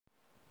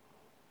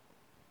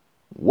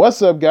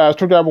What's up, guys?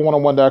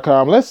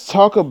 TruckDriver101.com. Let's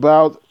talk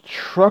about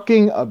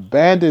trucking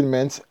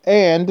abandonments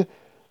and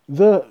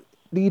the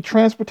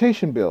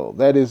transportation bill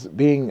that is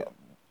being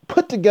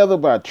put together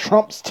by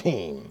Trump's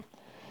team.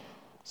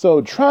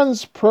 So,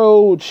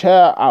 TransPro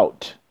Cha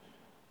out.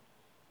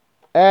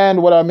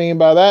 And what I mean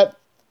by that,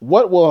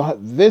 what will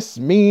this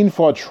mean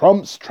for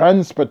Trump's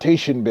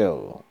transportation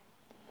bill?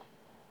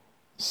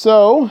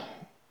 So,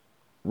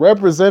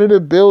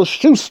 Representative Bill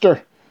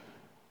Shuster,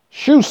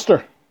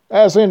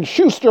 as in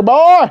Schuster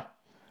boy,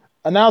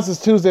 announces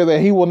Tuesday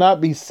that he will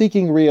not be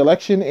seeking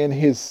re-election. In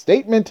his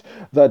statement,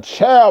 the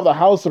chair of the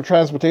House of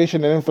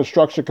Transportation and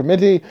Infrastructure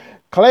Committee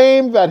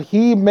claimed that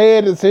he made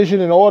a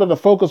decision in order to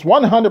focus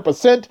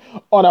 100%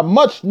 on a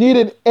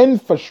much-needed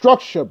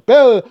infrastructure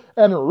bill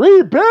and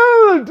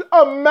rebuild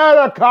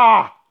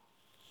America.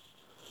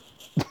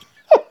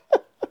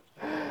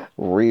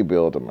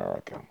 Rebuild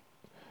America.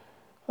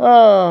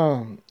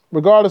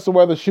 Regardless of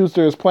whether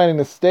Schuster is planning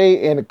to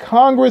stay in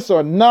Congress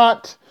or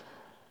not,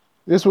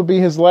 this will be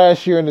his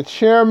last year in the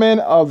chairman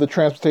of the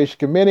Transportation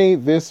Committee.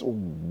 This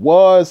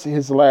was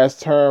his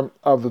last term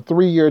of the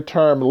 3-year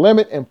term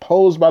limit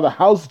imposed by the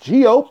House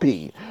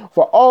GOP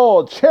for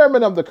all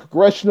chairmen of the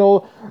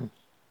congressional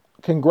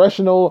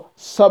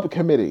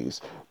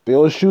subcommittees.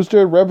 Bill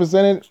Schuster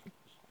represented...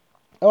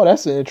 Oh,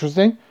 that's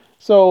interesting.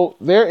 So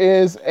there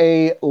is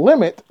a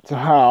limit to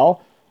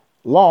how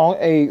long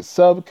a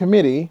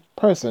subcommittee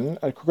person,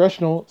 a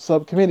congressional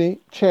subcommittee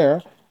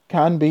chair,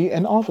 can be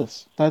in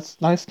office. That's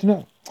nice to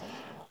know.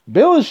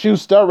 Bill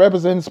Schuster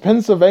represents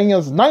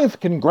Pennsylvania's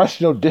 9th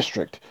congressional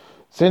district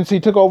since he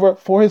took over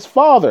for his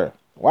father.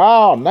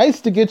 Wow,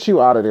 nice to get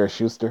you out of there,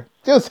 Schuster.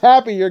 Just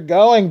happy you're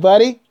going,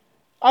 buddy.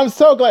 I'm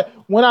so glad.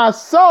 When I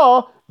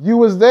saw you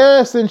was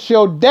there since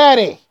your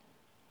daddy,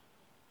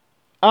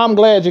 I'm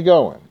glad you're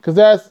going,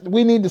 because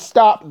we need to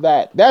stop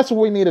that. That's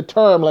what we need a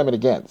term limit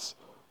against.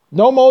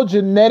 No more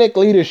genetic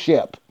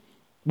leadership.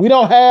 We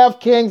don't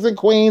have kings and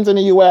queens in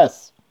the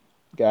U.S.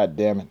 God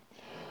damn it.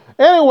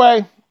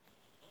 Anyway,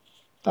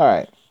 all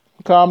right,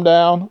 calm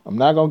down. I'm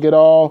not going to get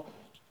all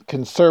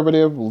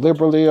conservative,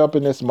 liberally up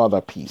in this mother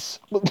piece.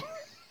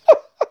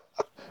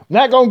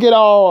 Not going to get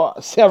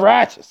all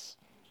self-righteous.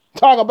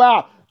 Talk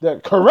about the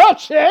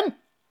corruption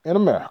in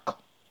America.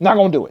 Not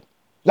going to do it.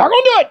 Not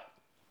going to do it.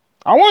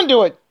 I want to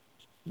do it.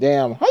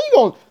 Damn, how you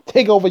going to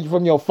take over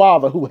from your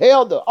father who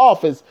held the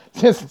office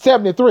since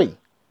 73? That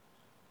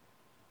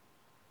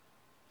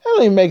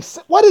don't even make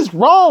sense. What is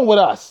wrong with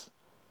us?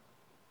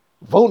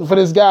 Voting for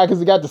this guy because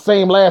he got the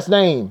same last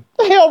name.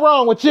 What the hell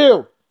wrong with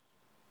you?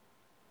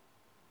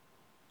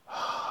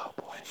 Oh,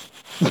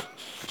 boy.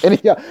 And I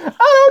don't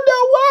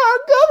know why our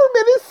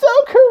government is so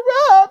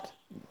corrupt.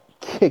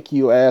 Kick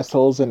you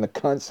assholes in the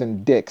cunts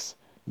and dicks.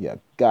 You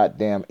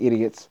goddamn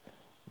idiots.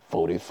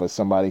 Voted for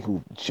somebody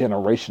who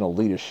generational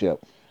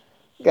leadership.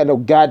 You got no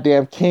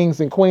goddamn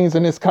kings and queens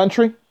in this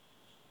country.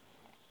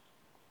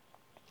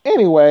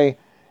 Anyway,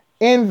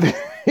 in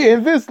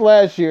this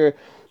last year,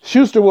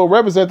 Schuster will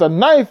represent the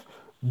 9th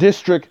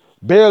district.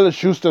 Bill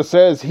Schuster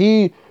says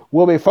he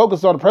will be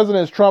focused on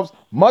President Trump's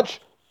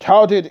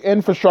much-touted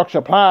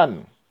infrastructure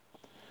plan.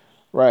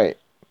 Right.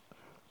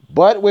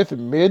 But with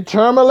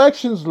midterm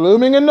elections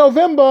looming in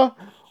November,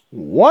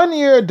 1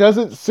 year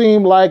doesn't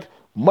seem like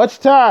much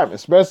time,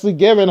 especially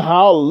given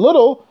how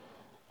little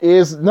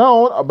is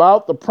known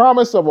about the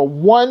promise of a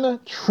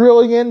 $1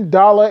 trillion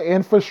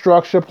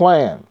infrastructure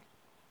plan.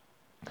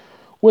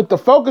 With the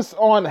focus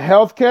on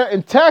healthcare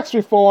and tax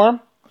reform,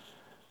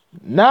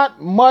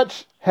 not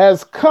much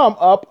has come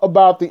up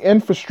about the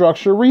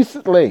infrastructure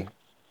recently.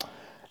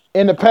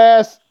 In the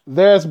past,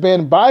 there's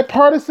been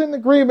bipartisan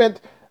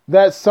agreement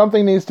that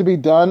something needs to be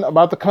done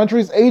about the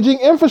country's aging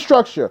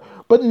infrastructure,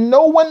 but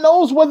no one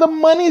knows where the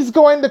money's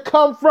going to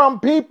come from,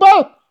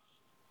 people.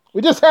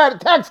 We just had a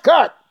tax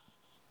cut.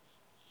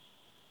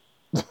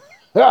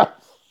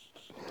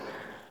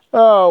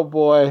 Oh,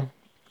 boy.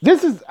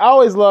 I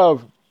always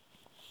love,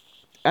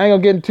 I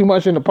ain't gonna get too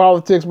much into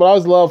politics, but I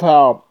always love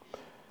how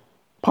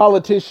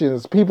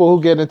politicians, people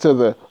who get into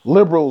the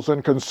liberals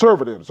and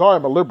conservatives,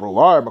 I'm a liberal,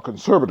 I'm a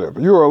conservative.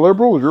 You're a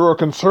liberal, you're a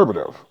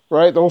conservative,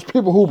 right? Those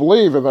people who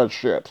believe in that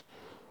shit.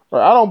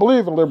 Right? I don't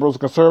believe in liberals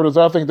and conservatives.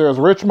 I think there's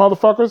rich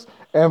motherfuckers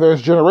and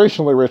there's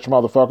generationally rich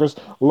motherfuckers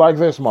like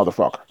this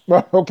motherfucker.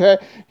 Okay?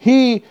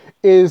 He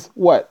is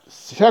what?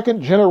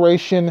 2nd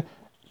generation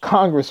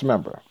Congress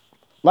member.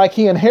 Like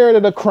he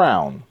inherited a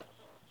crown.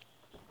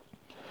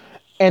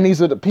 And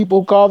these are the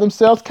people who call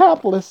themselves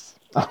capitalists.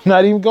 I'm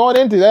not even going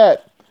into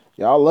that.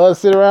 Y'all love to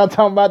sit around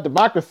talking about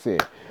democracy.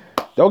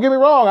 Don't get me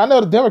wrong. I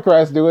know the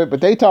Democrats do it, but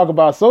they talk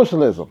about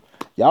socialism.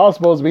 Y'all are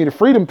supposed to be the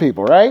freedom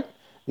people, right?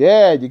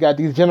 Yeah, you got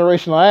these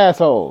generational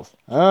assholes.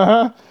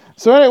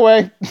 So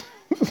anyway,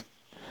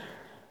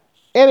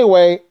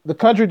 the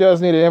country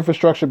does need an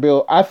infrastructure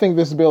bill. I think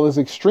this bill is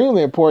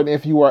extremely important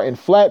if you are in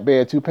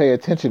flatbed to pay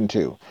attention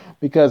to.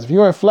 Because if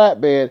you're in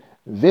flatbed,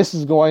 this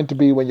is going to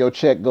be when your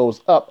check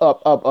goes up,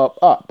 up, up, up,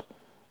 up.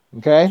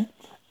 Okay?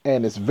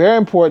 And it's very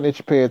important that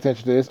you pay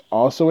attention to this.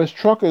 Also as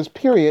truckers,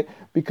 period,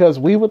 because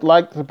we would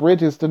like the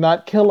bridges to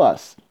not kill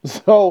us.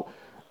 So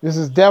This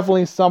is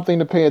definitely something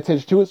to pay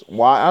attention to. It's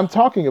why I'm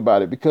talking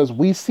about it, because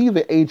we see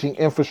the aging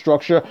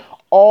infrastructure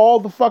all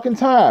the fucking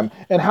time,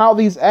 and how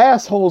these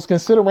assholes can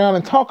sit around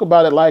and talk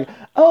about it like,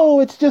 oh,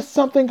 it's just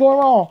something going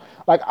wrong.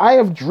 Like, I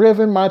have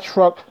driven my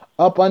truck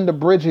up under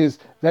bridges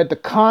that the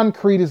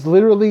concrete is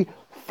literally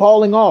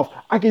falling off.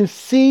 I can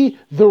see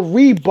the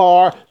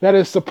rebar that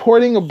is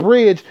supporting a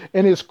bridge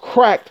and is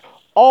cracked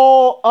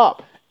all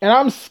up, and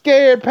I'm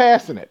scared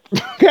passing it.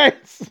 Okay?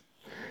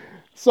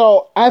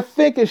 So I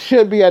think it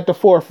should be at the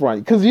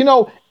forefront, because,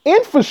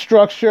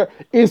 infrastructure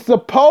is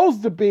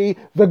supposed to be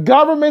the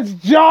government's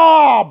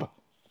job.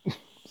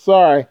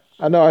 Sorry,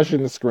 I know I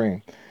shouldn't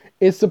scream.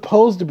 It's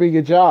supposed to be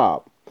your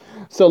job.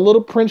 So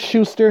little Prince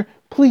Schuster,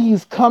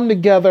 please come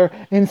together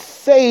and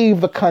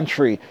save the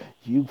country.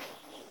 You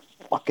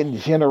fucking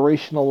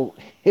generational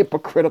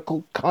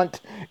hypocritical cunt.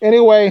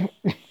 Anyway,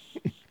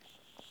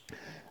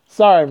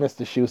 sorry,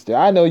 Mr. Schuster.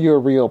 I know you're a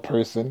real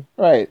person,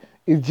 right?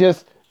 It's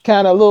just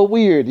kind of a little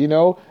weird,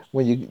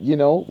 when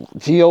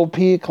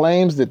GOP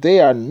claims that they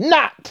are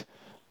not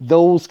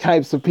those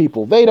types of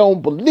people. They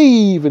don't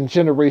believe in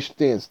generation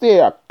things. They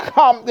are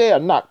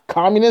not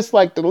communists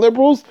like the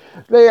liberals.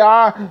 They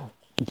are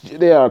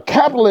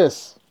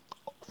capitalists,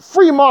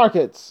 free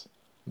markets.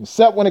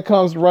 Except when it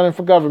comes to running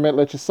for government,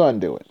 let your son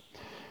do it.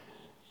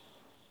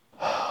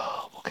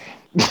 Okay.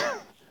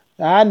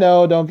 I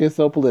know, don't get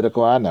so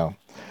political. I know,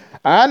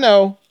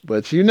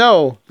 but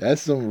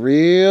that's some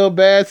real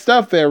bad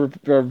stuff there,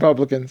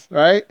 Republicans,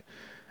 right?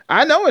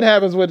 I know it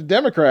happens with the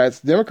Democrats.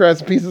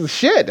 Democrats are pieces of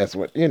shit. That's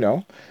what,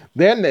 Then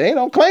they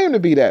don't claim to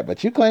be that,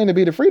 but you claim to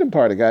be the Freedom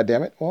Party,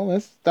 goddammit. Well,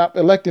 let's stop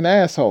electing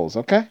assholes,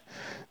 okay?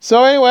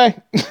 So anyway,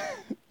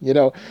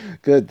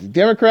 good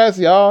Democrats,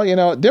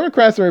 y'all,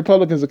 Democrats and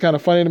Republicans are kind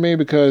of funny to me,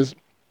 because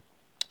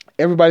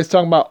everybody's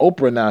talking about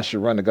Oprah now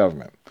should run the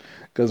government,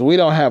 because we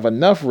don't have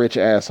enough rich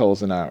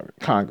assholes in our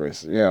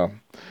Congress.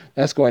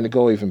 That's going to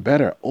go even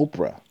better.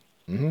 Oprah.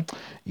 Mm-hmm.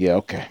 Yeah,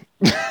 okay.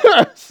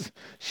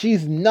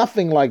 She's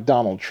nothing like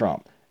Donald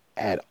Trump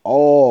at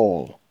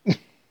all. A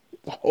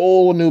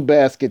whole new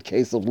basket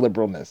case of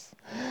liberalness.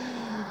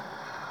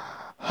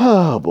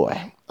 Oh,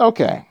 boy.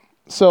 Okay.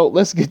 So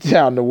let's get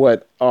down to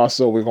what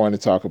also we're going to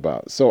talk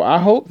about. So I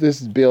hope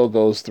this bill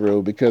goes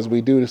through, because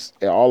we do this,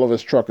 all of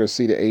us truckers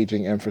see the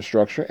aging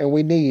infrastructure, and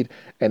we need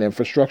an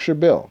infrastructure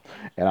bill.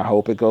 And I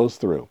hope it goes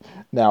through.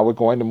 Now we're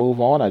going to move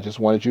on. I just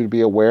wanted you to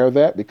be aware of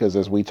that, because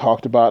as we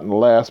talked about in the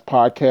last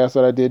podcast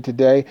that I did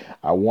today,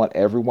 I want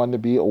everyone to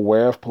be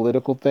aware of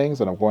political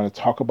things. And I'm going to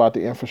talk about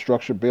the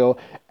infrastructure bill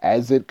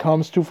as it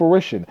comes to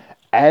fruition,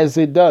 as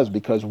it does,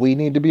 because we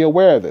need to be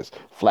aware of this.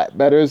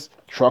 Flatbedders,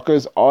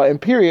 truckers, all in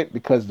period,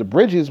 because the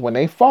bridges, when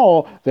they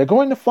fall, they're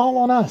going to fall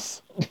on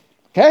us.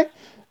 Okay?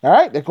 All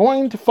right? They're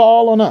going to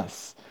fall on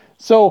us.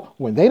 So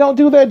when they don't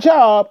do their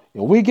job,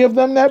 and we give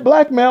them that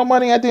blackmail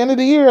money at the end of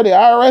the year, the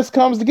IRS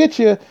comes to get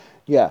you.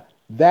 Yeah,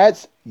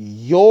 that's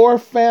your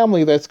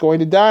family that's going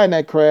to die in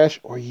that crash,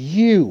 or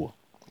you.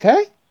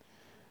 Okay?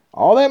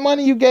 All that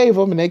money you gave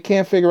them, and they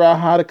can't figure out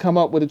how to come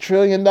up with $1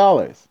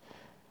 trillion.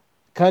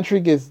 Country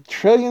gets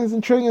trillions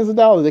and trillions of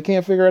dollars. They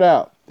can't figure it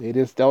out. They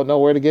just don't know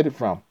where to get it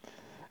from.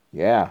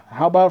 Yeah.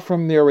 How about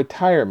from their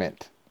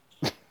retirement?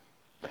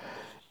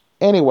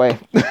 Anyway.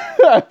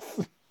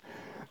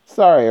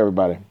 Sorry,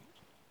 everybody.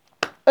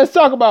 Let's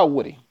talk about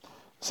Woody.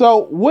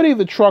 So Woody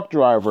the truck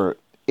driver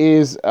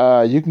is,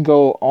 you can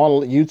go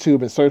on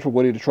YouTube and search for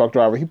Woody the truck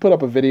driver. He put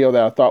up a video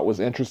that I thought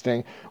was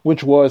interesting,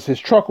 which was his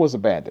truck was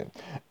abandoned.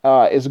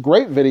 It's a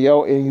great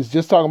video, and he's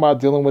just talking about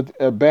dealing with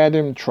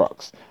abandoned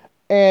trucks.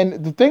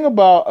 And the thing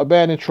about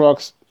abandoned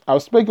trucks, I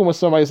was speaking with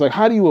somebody, it's like,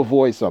 how do you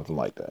avoid something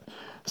like that?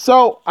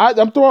 So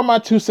I'm throwing my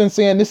 2 cents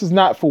in. This is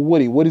not for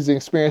Woody. Woody's an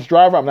experienced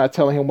driver. I'm not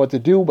telling him what to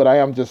do, but I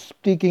am just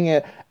speaking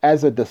it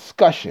as a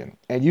discussion.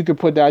 And you can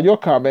put down your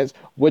comments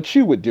what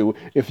you would do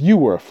if you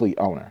were a fleet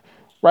owner,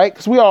 right?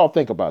 Because we all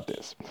think about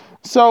this.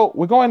 So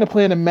we're going to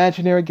play an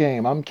imaginary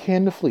game. I'm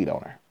Ken, the fleet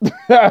owner.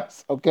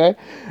 Okay?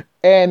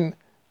 And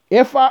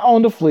if I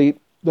owned a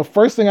fleet, the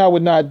first thing I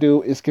would not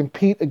do is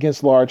compete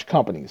against large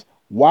companies.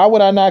 Why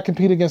would I not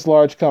compete against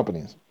large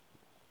companies?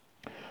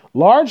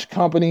 Large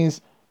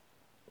companies,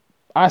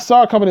 I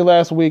saw a company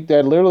last week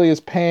that literally is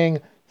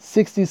paying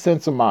 60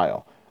 cents a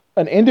mile.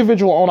 An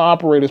individual owner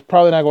operator is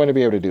probably not going to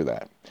be able to do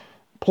that.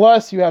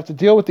 Plus, you have to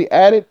deal with the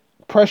added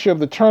pressure of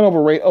the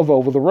turnover rate of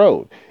over the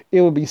road.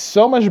 It would be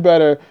so much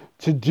better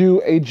to do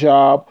a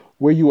job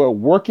where you are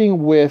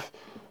working with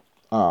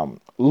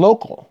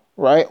local,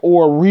 right,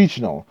 or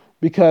regional.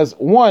 Because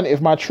one, if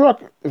my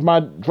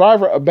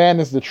driver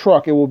abandons the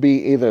truck, it will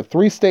be either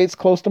 3 states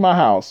close to my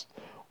house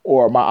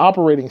or my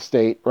operating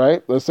state,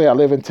 right? Let's say I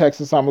live in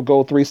Texas, I'm going to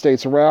go 3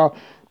 states around.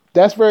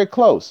 That's very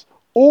close.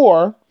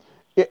 Or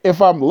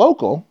if I'm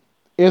local,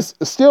 it's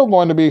still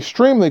going to be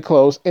extremely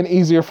close and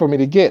easier for me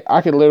to get.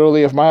 I could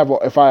literally, if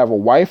I have a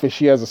wife and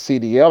she has a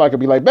CDL, I could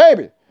be like,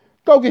 baby,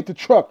 go get the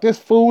truck. There's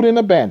food and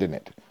abandon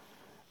it,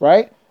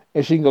 right?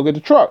 And she can go get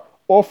the truck.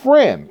 Or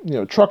friend,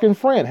 trucking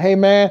friend. Hey,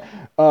 man,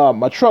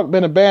 my truck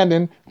been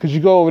abandoned. Could you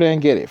go over there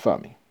and get it for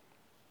me?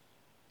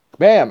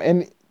 Bam.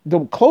 And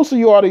the closer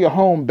you are to your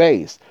home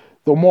base,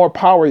 the more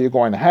power you're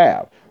going to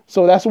have.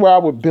 So that's where I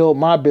would build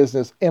my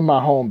business, in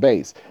my home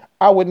base.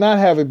 I would not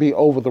have it be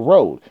over the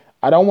road.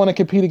 I don't want to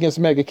compete against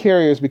mega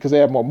carriers because they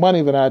have more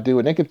money than I do,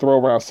 and they can throw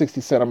around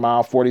 60 cents a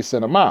mile, 40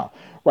 cents a mile,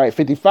 right?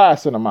 55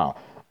 cents a mile.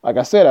 Like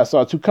I said, I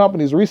saw two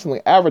companies recently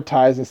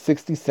advertising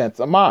 60 cents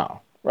a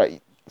mile,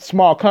 right?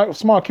 Small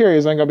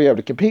carriers ain't gonna be able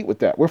to compete with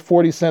that. We're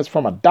 40 cents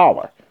from a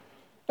dollar.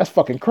 That's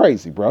fucking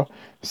crazy, bro.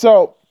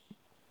 So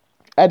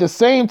at the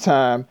same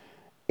time,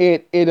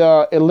 it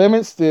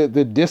limits the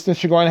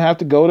distance you're going to have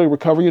to go to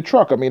recover your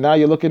truck. I mean, now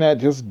you're looking at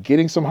just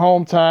getting some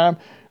home time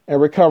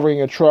and recovering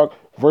your truck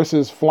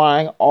versus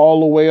flying all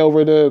the way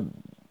over to,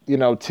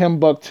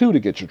 Timbuktu to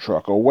get your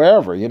truck or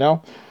wherever,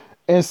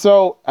 And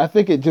so I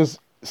think it just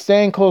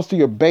staying close to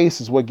your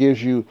base is what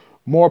gives you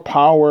more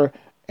power,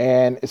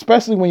 and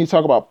especially when you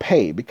talk about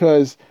pay,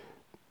 because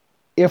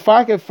if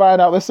I could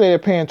find out, let's say they're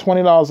paying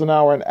 $20 an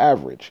hour on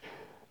average.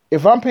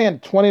 If I'm paying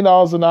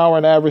 $20 an hour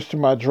on average to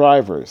my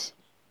drivers,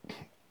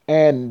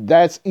 and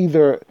that's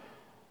either,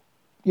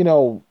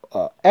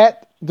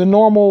 at the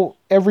normal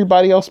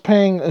everybody else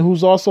paying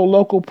who's also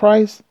local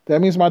price,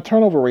 that means my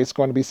turnover rate is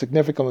going to be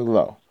significantly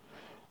low,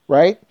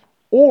 right?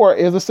 Or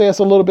if let's say it's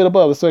a little bit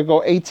above, let's say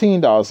go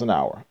 $18 an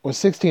hour or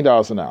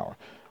 $16 an hour,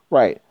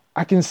 right?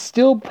 I can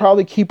still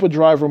probably keep a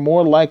driver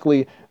more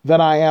likely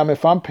than I am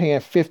if I'm paying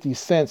 50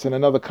 cents and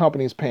another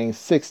company is paying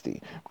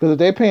 60. Because if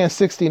they're paying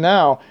 60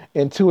 now,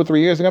 in 2 or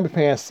 3 years, they're going to be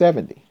paying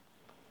 70.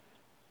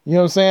 You know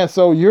what I'm saying?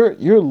 So you're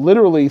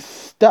literally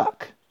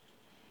stuck.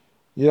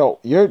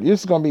 You're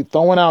just going to be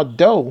throwing out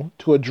dough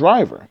to a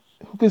driver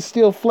who can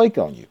still flake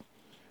on you.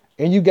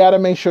 And you got to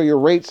make sure your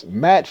rates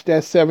match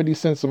that 70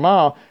 cents a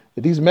mile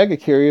that these mega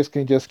carriers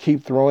can just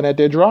keep throwing at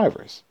their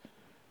drivers,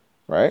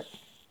 right?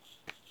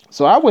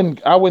 So I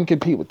wouldn't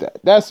compete with that.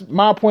 That's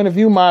my point of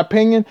view, my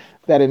opinion.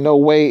 That in no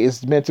way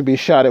is meant to be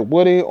shot at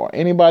Woody or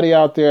anybody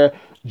out there.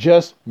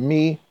 Just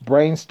me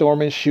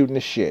brainstorming, shooting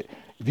the shit.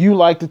 If you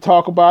like to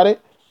talk about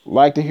it,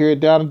 like to hear it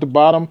down at the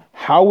bottom,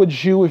 how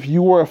would you, if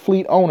you were a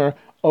fleet owner,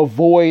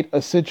 avoid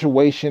a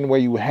situation where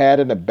you had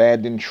an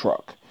abandoned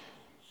truck?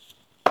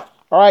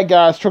 All right,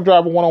 guys,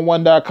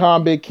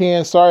 truckdriver101.com, Big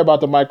Ken. Sorry about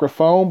the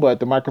microphone, but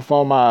the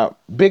microphone, my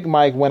big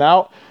mic went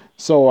out.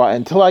 So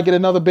until I get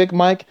another big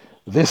mic,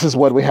 this is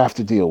what we have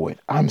to deal with.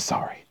 I'm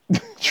sorry.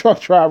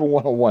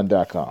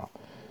 truckdriver101.com.